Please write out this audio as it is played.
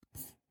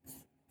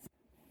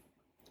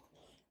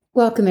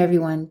Welcome,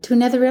 everyone, to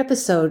another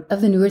episode of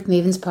the New Earth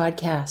Mavens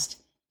podcast.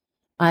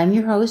 I'm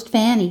your host,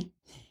 Fanny,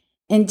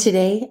 and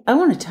today I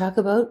want to talk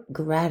about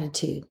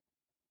gratitude.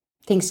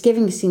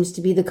 Thanksgiving seems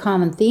to be the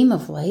common theme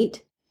of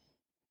late,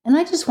 and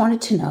I just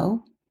wanted to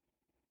know,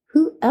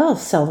 who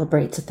else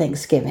celebrates a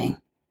Thanksgiving?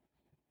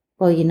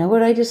 Well, you know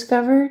what I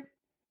discovered?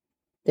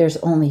 There's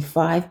only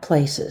 5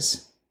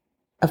 places.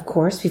 Of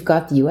course, we've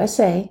got the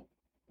USA,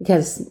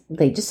 because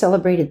they just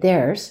celebrated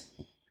theirs.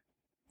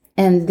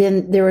 And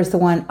then there was the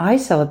one I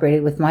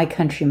celebrated with my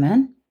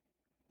countrymen.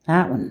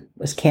 That one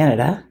was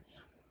Canada.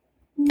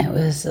 It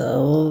was a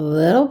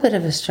little bit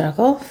of a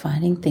struggle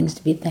finding things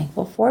to be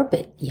thankful for,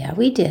 but yeah,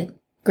 we did.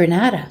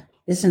 Grenada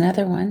is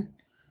another one.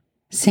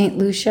 St.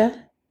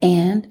 Lucia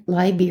and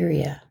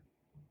Liberia.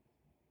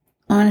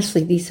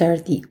 Honestly, these are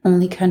the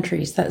only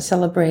countries that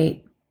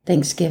celebrate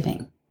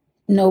Thanksgiving.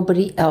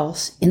 Nobody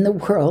else in the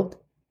world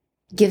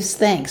gives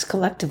thanks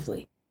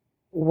collectively.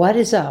 What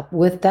is up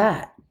with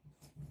that?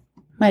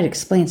 Might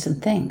explain some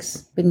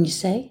things, wouldn't you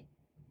say?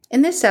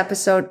 In this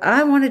episode,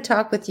 I want to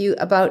talk with you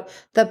about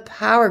the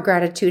Power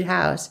Gratitude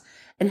House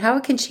and how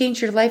it can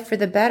change your life for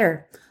the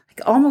better,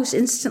 like almost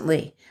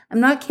instantly. I'm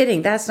not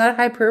kidding. That's not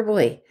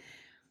hyperbole.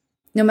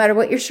 No matter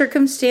what your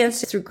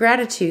circumstance, through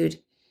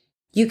gratitude,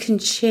 you can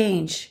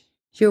change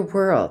your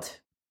world.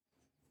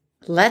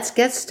 Let's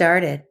get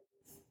started.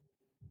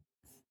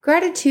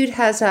 Gratitude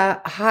has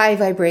a high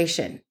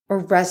vibration or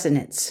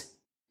resonance.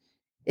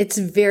 It's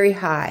very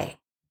high.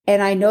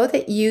 And I know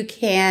that you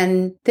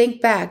can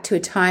think back to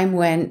a time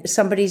when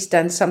somebody's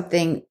done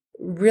something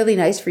really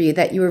nice for you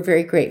that you were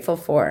very grateful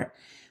for.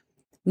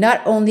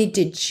 Not only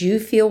did you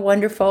feel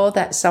wonderful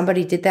that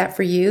somebody did that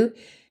for you,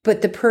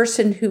 but the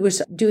person who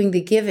was doing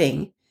the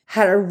giving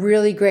had a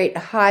really great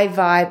high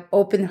vibe,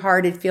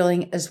 open-hearted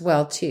feeling as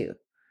well too.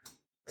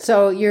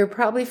 So you're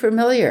probably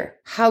familiar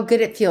how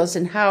good it feels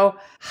and how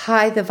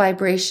high the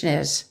vibration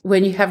is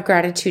when you have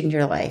gratitude in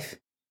your life.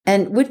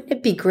 And wouldn't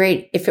it be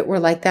great if it were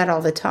like that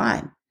all the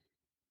time?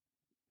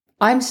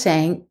 I'm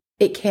saying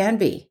it can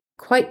be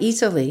quite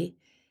easily.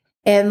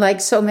 And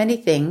like so many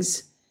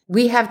things,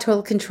 we have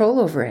total control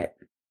over it.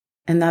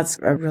 And that's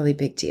a really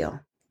big deal.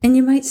 And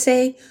you might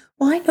say,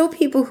 well, I know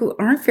people who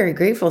aren't very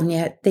grateful and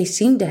yet they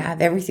seem to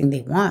have everything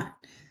they want.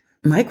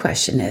 My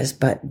question is,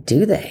 but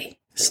do they?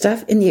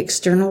 Stuff in the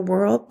external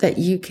world that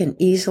you can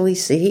easily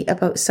see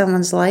about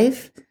someone's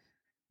life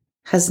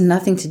has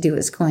nothing to do with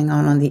what's going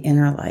on the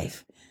inner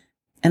life.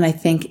 And I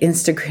think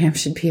Instagram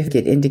should be a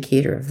good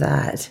indicator of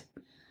that.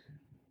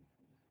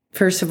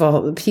 First of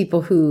all, the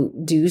people who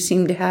do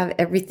seem to have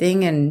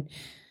everything and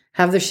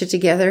have their shit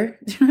together,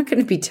 they're not going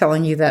to be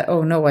telling you that,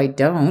 oh, no, I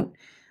don't.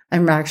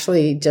 I'm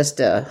actually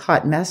just a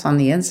hot mess on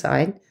the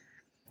inside.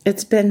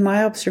 It's been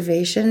my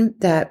observation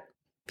that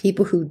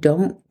people who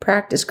don't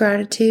practice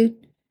gratitude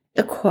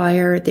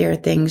acquire their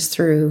things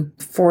through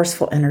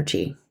forceful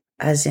energy,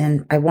 as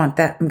in, I want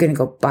that, I'm going to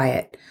go buy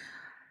it.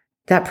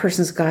 That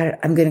person's got it,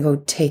 I'm going to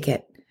go take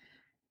it.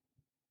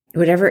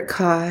 Whatever it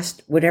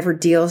costs, whatever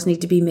deals need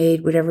to be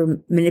made,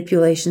 whatever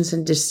manipulations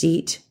and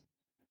deceit,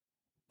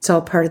 it's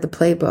all part of the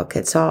playbook.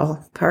 It's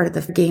all part of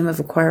the game of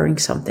acquiring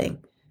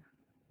something.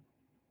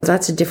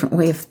 That's a different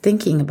way of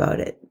thinking about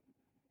it.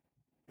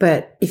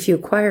 But if you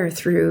acquire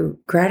through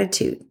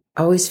gratitude,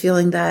 always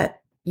feeling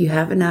that you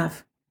have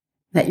enough,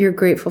 that you're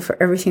grateful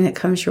for everything that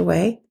comes your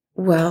way,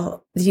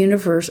 well, the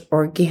universe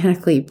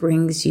organically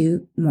brings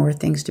you more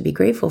things to be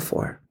grateful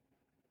for.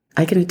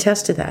 I can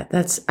attest to that.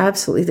 That's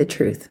absolutely the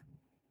truth.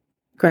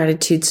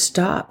 Gratitude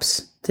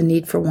stops the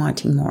need for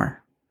wanting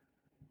more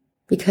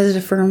because it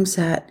affirms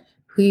that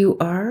who you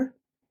are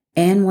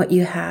and what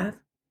you have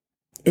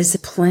is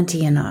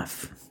plenty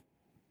enough.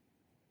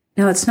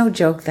 Now, it's no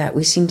joke that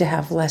we seem to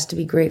have less to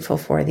be grateful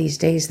for these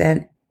days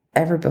than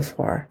ever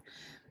before.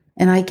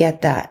 And I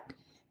get that.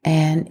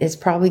 And it's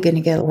probably going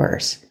to get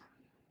worse.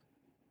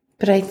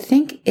 But I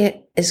think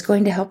it is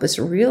going to help us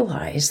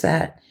realize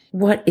that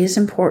what is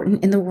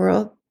important in the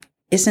world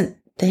isn't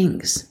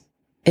things.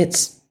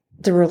 It's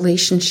the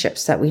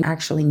relationships that we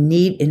actually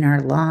need in our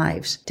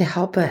lives to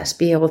help us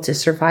be able to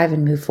survive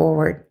and move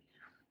forward.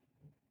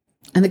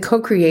 And the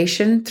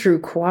co-creation through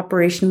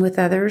cooperation with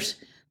others,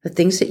 the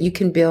things that you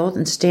can build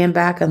and stand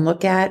back and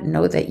look at and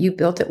know that you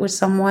built it with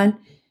someone,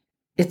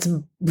 it's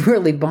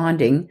really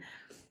bonding.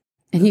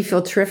 And you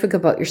feel terrific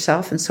about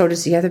yourself, and so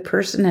does the other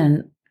person.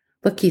 And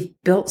look, you've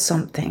built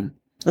something.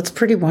 That's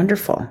pretty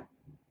wonderful.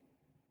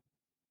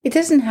 It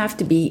doesn't have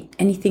to be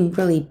anything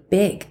really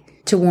big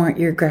to warrant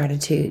your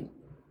gratitude.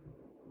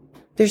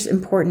 There's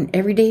important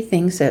everyday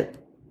things that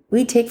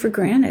we take for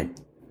granted.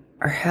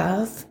 Our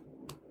health,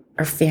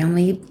 our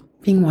family,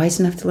 being wise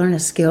enough to learn a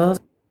skill,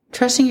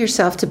 trusting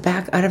yourself to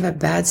back out of a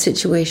bad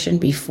situation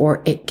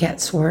before it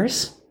gets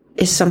worse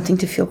is something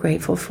to feel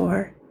grateful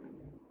for.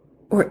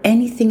 Or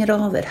anything at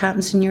all that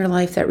happens in your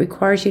life that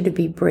requires you to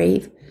be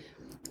brave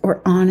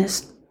or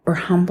honest or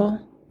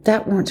humble,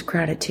 that warrants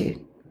gratitude.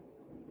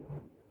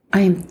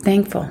 I am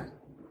thankful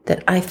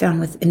that I found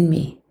within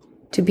me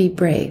to be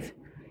brave,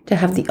 to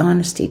have the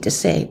honesty to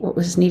say what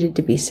was needed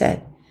to be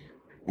said,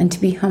 and to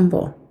be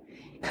humble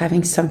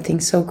having something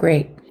so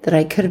great that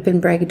I could have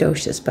been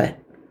braggadocious, but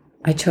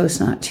I chose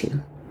not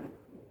to.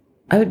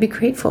 I would be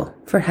grateful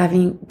for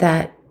having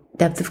that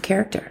depth of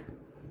character,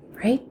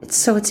 right?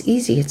 It's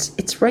easy.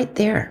 It's right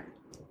there.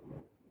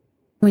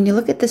 When you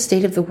look at the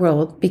state of the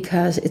world,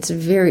 because it's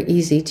very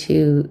easy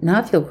to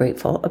not feel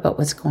grateful about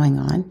what's going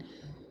on,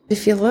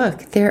 if you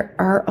look, there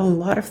are a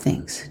lot of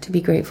things to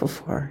be grateful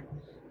for.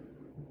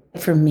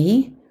 For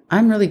me,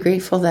 I'm really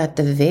grateful that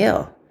the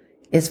veil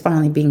is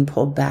finally being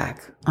pulled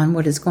back on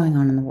what is going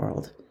on in the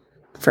world.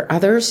 For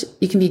others,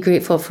 you can be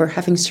grateful for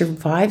having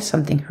survived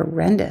something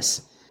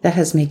horrendous that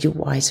has made you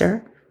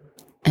wiser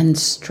and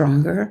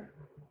stronger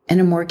and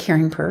a more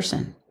caring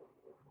person.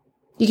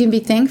 You can be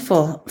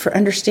thankful for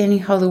understanding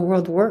how the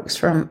world works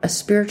from a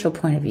spiritual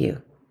point of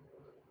view.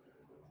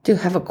 To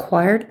have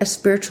acquired a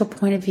spiritual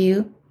point of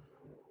view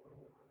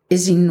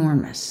is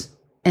enormous.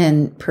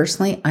 And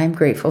personally, I'm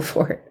grateful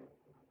for it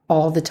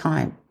all the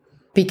time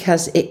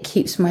because it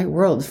keeps my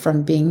world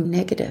from being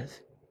negative.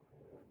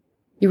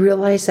 You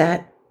realize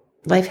that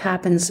life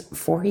happens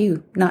for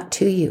you, not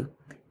to you.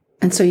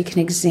 And so you can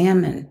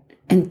examine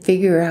and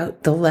figure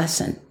out the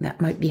lesson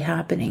that might be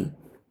happening.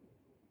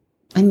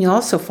 And you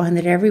also find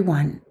that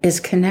everyone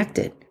is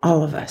connected,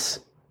 all of us.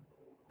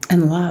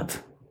 And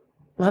love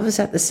is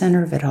at the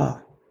center of it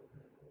all.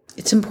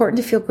 It's important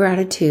to feel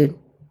gratitude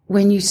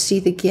when you see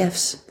the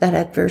gifts that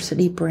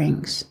adversity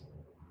brings.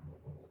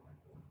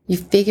 You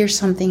figure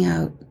something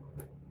out.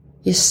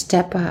 You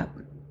step up.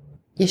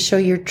 You show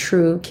your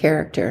true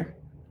character.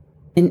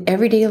 In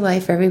everyday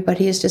life,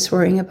 everybody is just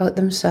worrying about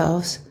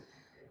themselves.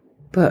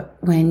 But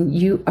when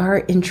you are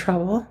in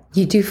trouble,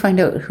 you do find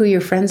out who your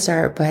friends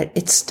are, but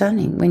it's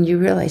stunning when you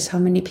realize how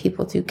many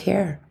people do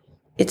care.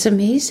 It's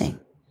amazing.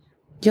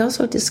 You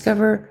also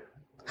discover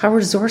how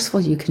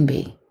resourceful you can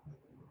be,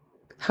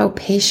 how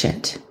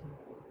patient,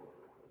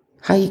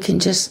 how you can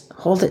just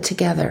hold it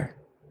together.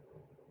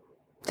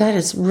 That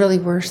is really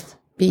worth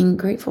being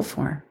grateful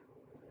for.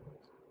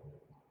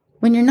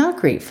 When you're not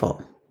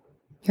grateful,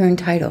 you're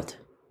entitled.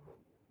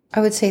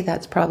 I would say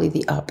that's probably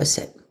the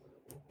opposite.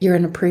 You're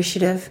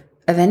unappreciative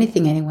of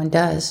anything anyone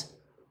does,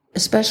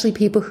 especially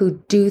people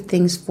who do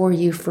things for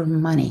you for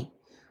money.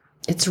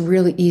 It's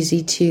really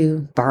easy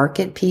to bark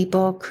at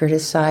people,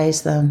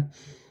 criticize them,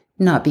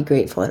 not be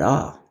grateful at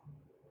all.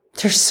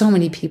 There's so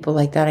many people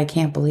like that. I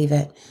can't believe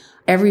it.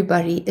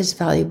 Everybody is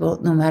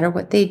valuable no matter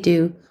what they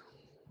do.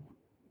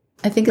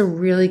 I think a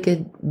really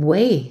good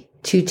way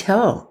to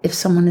tell if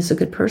someone is a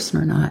good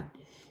person or not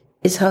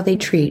is how they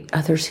treat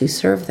others who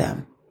serve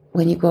them.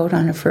 When you go out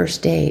on a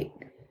first date,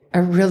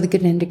 a really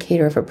good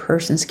indicator of a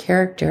person's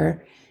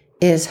character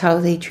is how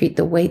they treat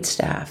the wait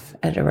staff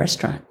at a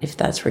restaurant, if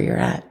that's where you're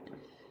at.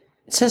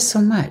 It says so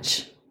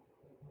much.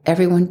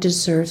 Everyone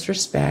deserves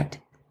respect.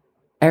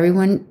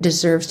 Everyone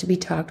deserves to be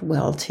talked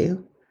well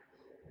to.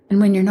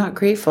 And when you're not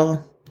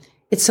grateful,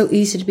 it's so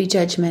easy to be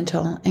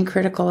judgmental and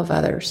critical of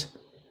others.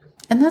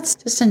 And that's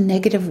just a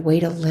negative way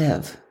to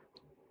live.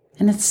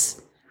 And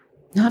it's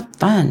not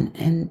fun.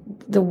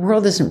 And the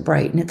world isn't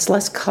bright and it's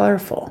less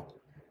colorful.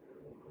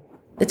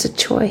 It's a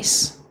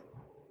choice.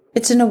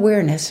 It's an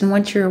awareness. And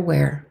once you're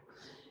aware,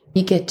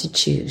 you get to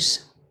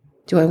choose.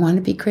 Do I want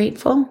to be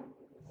grateful?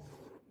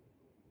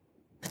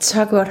 Let's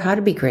talk about how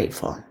to be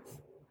grateful.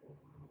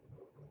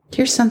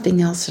 Here's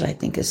something else that I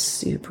think is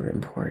super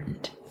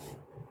important.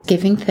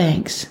 Giving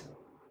thanks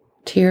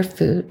to your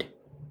food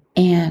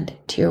and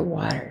to your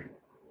water.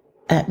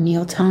 At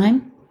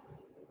mealtime,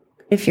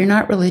 if you're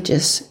not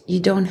religious, you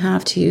don't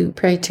have to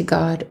pray to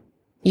God.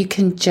 You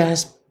can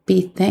just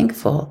be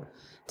thankful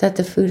that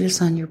the food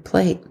is on your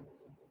plate,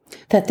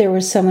 that there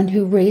was someone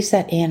who raised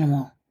that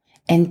animal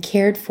and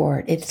cared for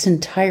it its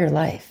entire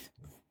life.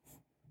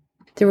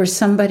 There was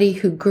somebody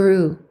who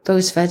grew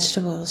those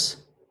vegetables.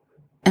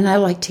 And I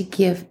like to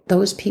give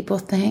those people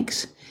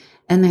thanks.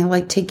 And I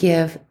like to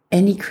give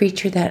any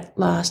creature that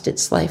lost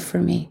its life for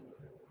me.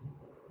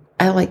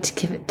 I like to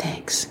give it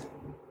thanks.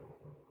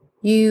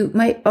 You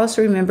might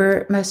also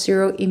remember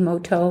Masaru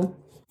Emoto,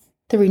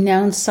 the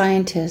renowned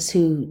scientist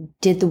who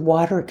did the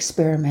water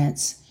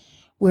experiments,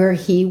 where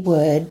he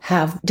would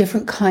have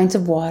different kinds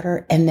of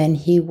water and then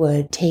he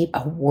would tape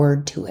a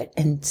word to it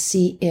and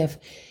see if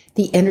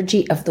the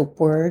energy of the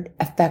word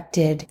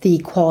affected the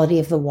quality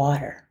of the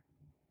water.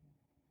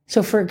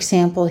 So for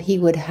example, he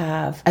would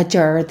have a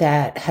jar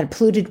that had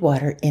polluted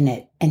water in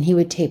it and he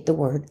would tape the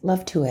word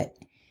love to it.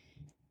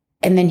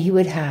 And then he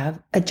would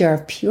have a jar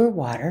of pure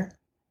water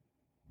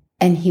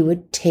and he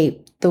would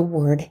tape the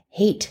word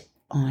hate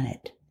on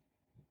it.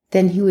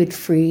 Then he would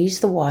freeze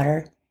the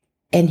water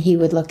and he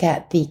would look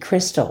at the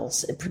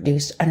crystals it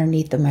produced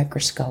underneath the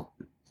microscope.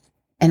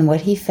 And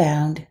what he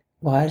found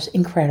was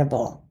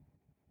incredible.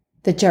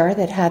 The jar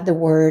that had the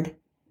word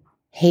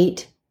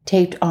hate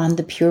taped on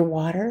the pure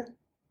water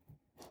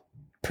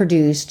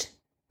produced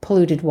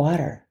polluted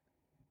water.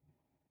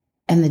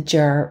 And the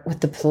jar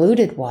with the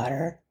polluted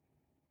water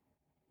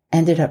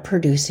ended up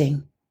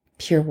producing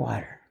pure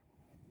water.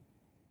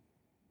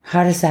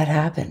 How does that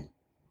happen?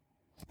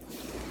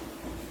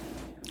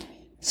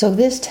 So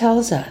this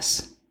tells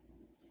us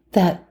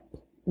that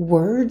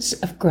words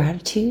of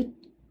gratitude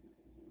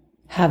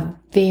have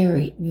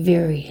very,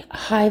 very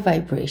high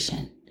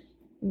vibration,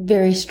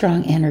 very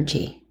strong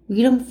energy.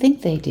 We don't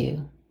think they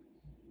do,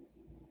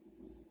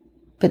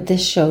 but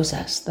this shows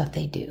us that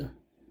they do.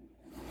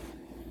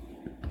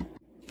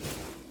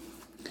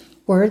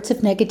 Words of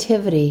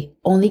negativity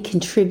only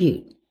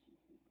contribute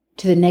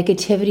to the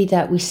negativity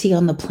that we see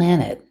on the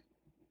planet.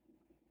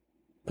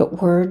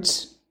 But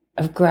words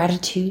of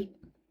gratitude,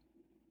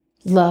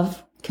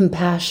 love,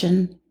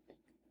 compassion,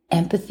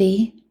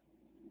 empathy,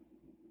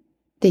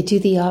 they do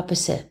the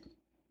opposite.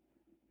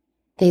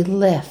 They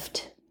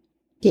lift,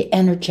 they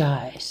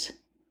energize.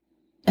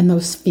 And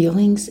those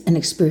feelings and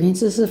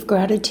experiences of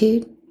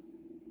gratitude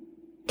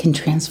can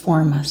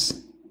transform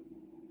us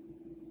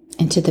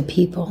into the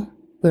people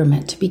we're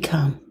meant to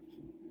become.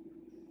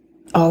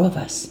 All of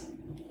us.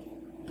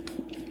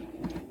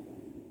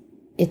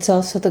 It's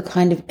also the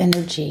kind of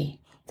energy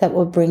that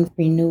will bring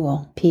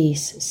renewal,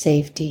 peace,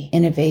 safety,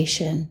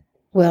 innovation,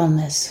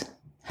 wellness,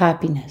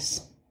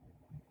 happiness.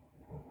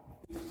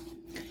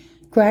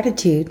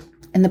 Gratitude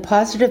and the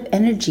positive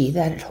energy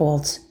that it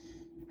holds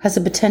has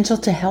the potential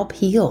to help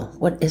heal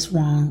what is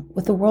wrong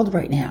with the world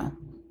right now.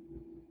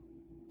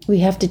 We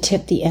have to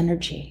tip the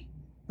energy.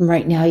 And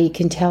right now you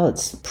can tell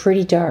it's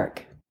pretty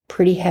dark,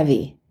 pretty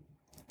heavy,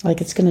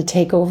 like it's going to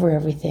take over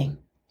everything.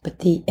 But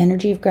the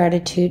energy of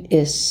gratitude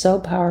is so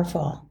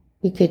powerful.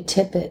 We could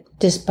tip it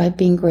just by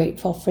being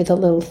grateful for the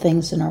little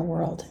things in our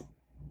world.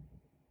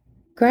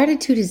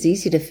 Gratitude is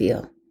easy to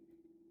feel.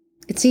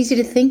 It's easy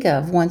to think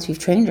of once we've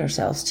trained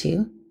ourselves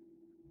to.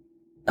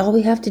 All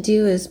we have to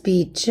do is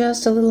be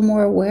just a little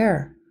more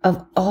aware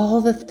of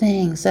all the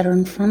things that are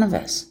in front of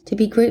us to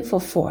be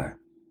grateful for.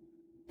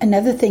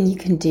 Another thing you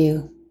can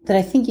do that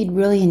I think you'd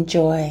really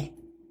enjoy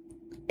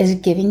is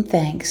giving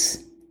thanks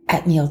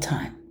at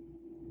mealtime.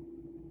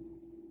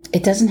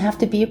 It doesn't have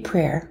to be a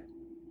prayer,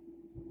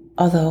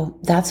 although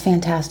that's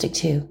fantastic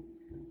too.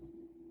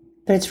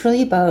 But it's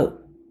really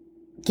about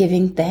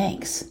giving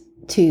thanks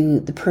to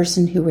the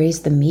person who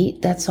raised the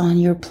meat that's on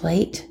your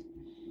plate,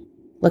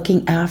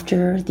 looking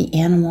after the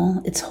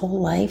animal its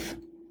whole life,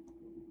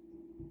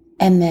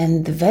 and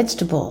then the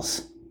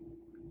vegetables.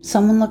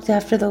 Someone looked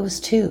after those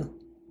too.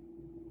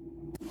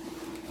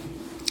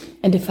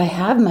 And if I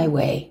had my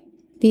way,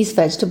 these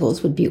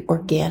vegetables would be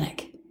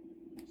organic.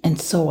 And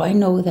so I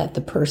know that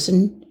the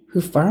person who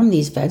farmed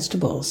these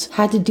vegetables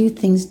had to do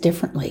things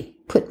differently,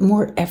 put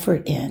more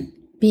effort in,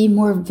 be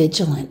more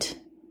vigilant,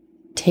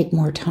 take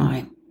more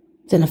time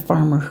than a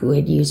farmer who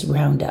had used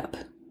Roundup.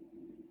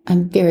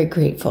 I'm very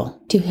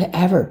grateful to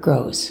whoever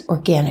grows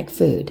organic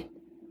food.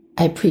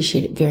 I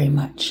appreciate it very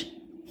much.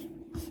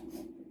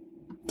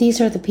 These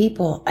are the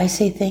people I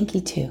say thank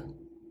you to.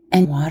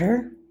 And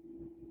water?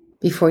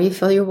 Before you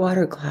fill your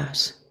water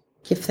glass,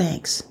 give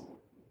thanks.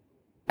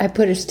 I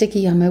put a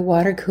sticky on my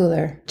water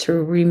cooler to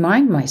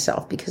remind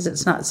myself, because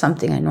it's not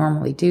something I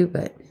normally do,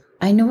 but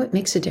I know it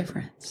makes a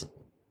difference.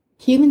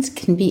 Humans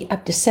can be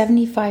up to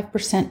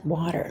 75%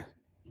 water.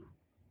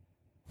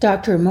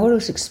 Dr.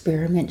 Emoto's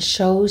experiment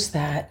shows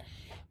that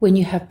when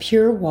you have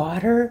pure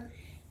water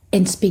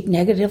and speak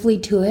negatively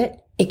to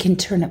it, it can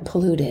turn it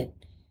polluted.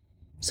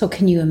 So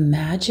can you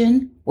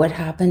imagine what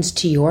happens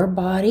to your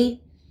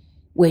body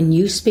when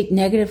you speak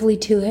negatively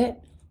to it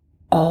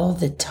all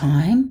the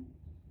time?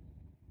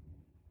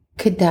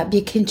 Could that be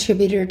a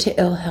contributor to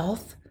ill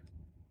health?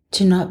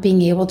 To not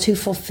being able to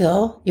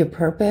fulfill your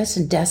purpose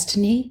and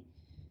destiny?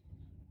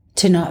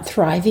 To not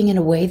thriving in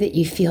a way that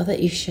you feel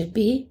that you should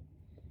be?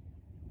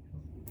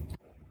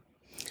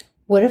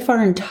 What if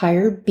our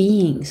entire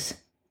beings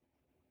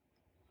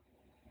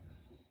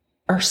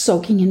are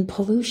soaking in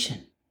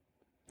pollution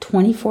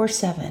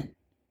 24/7?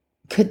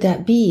 Could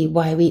that be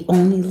why we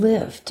only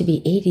live to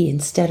be 80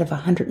 instead of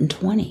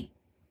 120?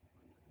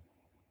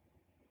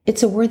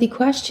 It's a worthy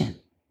question.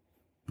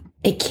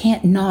 It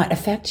can't not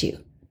affect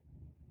you.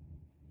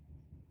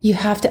 You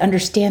have to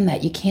understand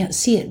that. You can't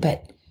see it,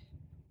 but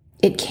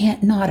it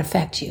can't not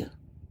affect you.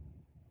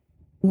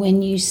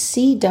 When you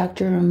see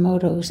Dr.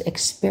 Emoto's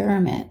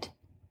experiment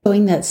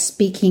showing that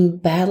speaking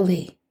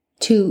badly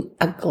to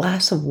a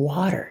glass of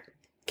water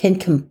can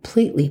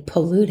completely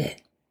pollute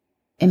it,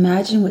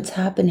 imagine what's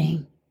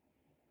happening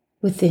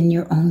within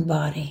your own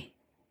body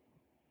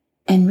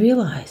and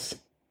realize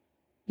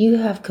you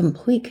have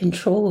complete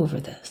control over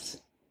this.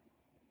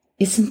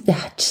 Isn't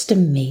that just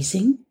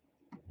amazing?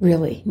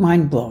 Really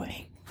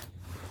mind-blowing.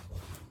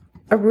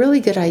 A really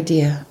good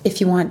idea if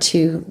you want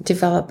to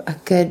develop a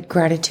good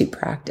gratitude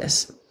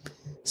practice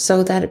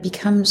so that it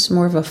becomes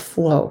more of a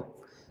flow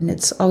and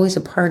it's always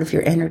a part of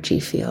your energy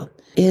field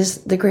is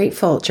the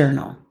Grateful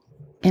Journal.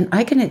 And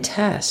I can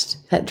attest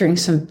that during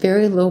some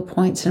very low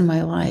points in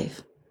my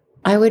life,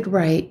 I would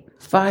write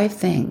 5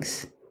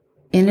 things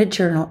in a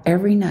journal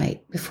every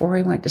night before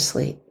I went to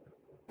sleep.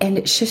 And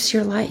it shifts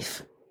your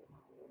life.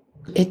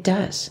 It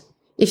does.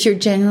 If you're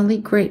genuinely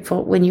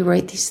grateful when you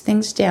write these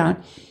things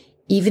down,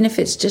 even if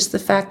it's just the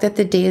fact that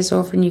the day is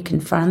over and you can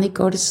finally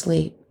go to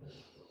sleep,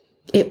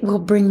 it will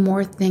bring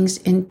more things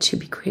in to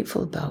be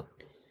grateful about.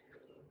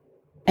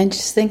 And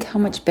just think how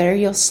much better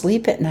you'll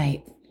sleep at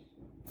night.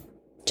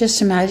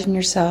 Just imagine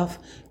yourself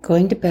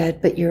going to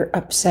bed, but you're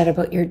upset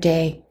about your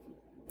day.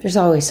 There's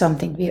always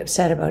something to be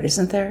upset about,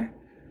 isn't there?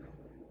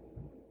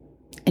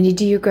 And you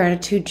do your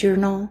gratitude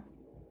journal,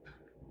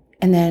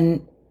 and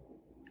then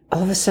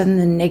all of a sudden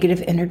the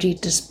negative energy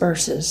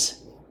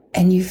disperses,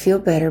 and you feel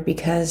better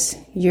because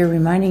you're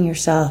reminding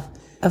yourself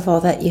of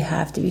all that you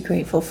have to be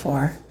grateful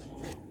for.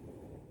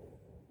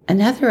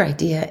 Another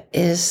idea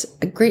is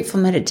a grateful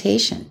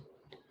meditation.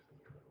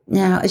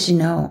 Now, as you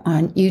know,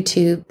 on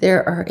YouTube,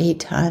 there are a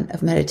ton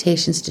of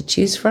meditations to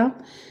choose from.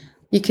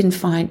 You can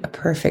find a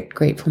perfect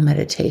grateful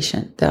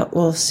meditation that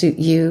will suit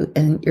you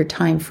and your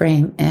time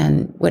frame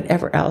and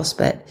whatever else,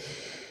 but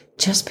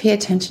just pay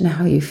attention to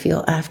how you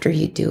feel after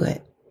you do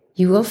it.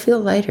 You will feel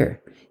lighter.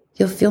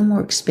 You'll feel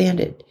more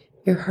expanded.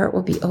 Your heart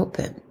will be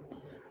open.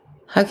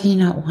 How can you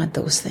not want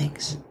those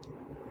things?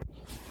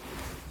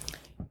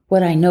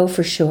 What I know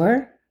for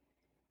sure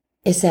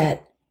is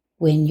that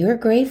when you're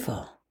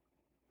grateful,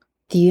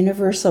 the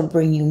universe will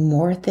bring you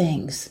more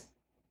things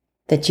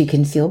that you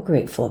can feel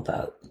grateful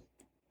about.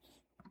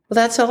 Well,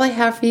 that's all I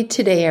have for you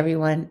today,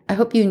 everyone. I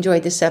hope you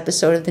enjoyed this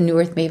episode of the New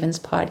Earth Mavens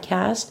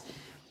podcast.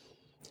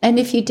 And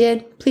if you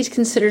did, please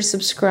consider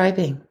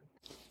subscribing.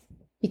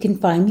 You can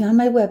find me on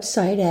my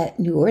website at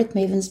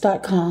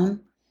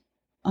newearthmavens.com.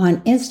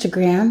 On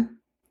Instagram,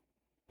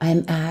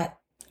 I'm at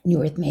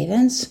New Earth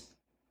Mavens.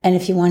 And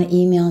if you want to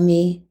email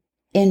me,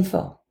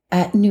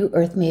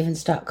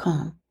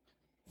 info@newearthmavens.com.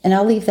 And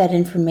I'll leave that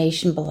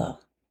information below.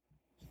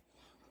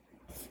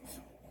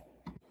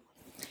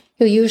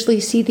 You'll usually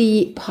see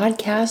the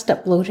podcast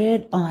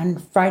uploaded on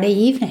Friday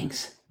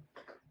evenings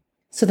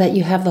so that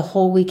you have the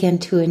whole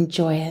weekend to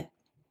enjoy it.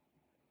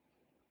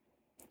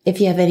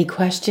 If you have any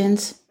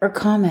questions or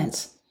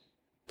comments,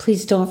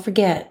 please don't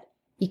forget,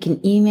 you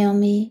can email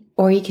me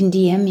or you can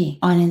DM me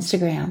on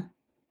Instagram.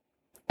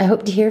 I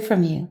hope to hear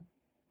from you.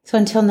 So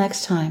until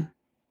next time,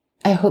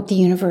 I hope the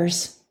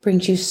universe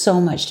brings you so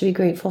much to be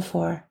grateful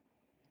for.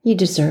 You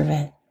deserve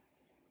it.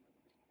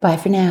 Bye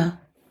for now.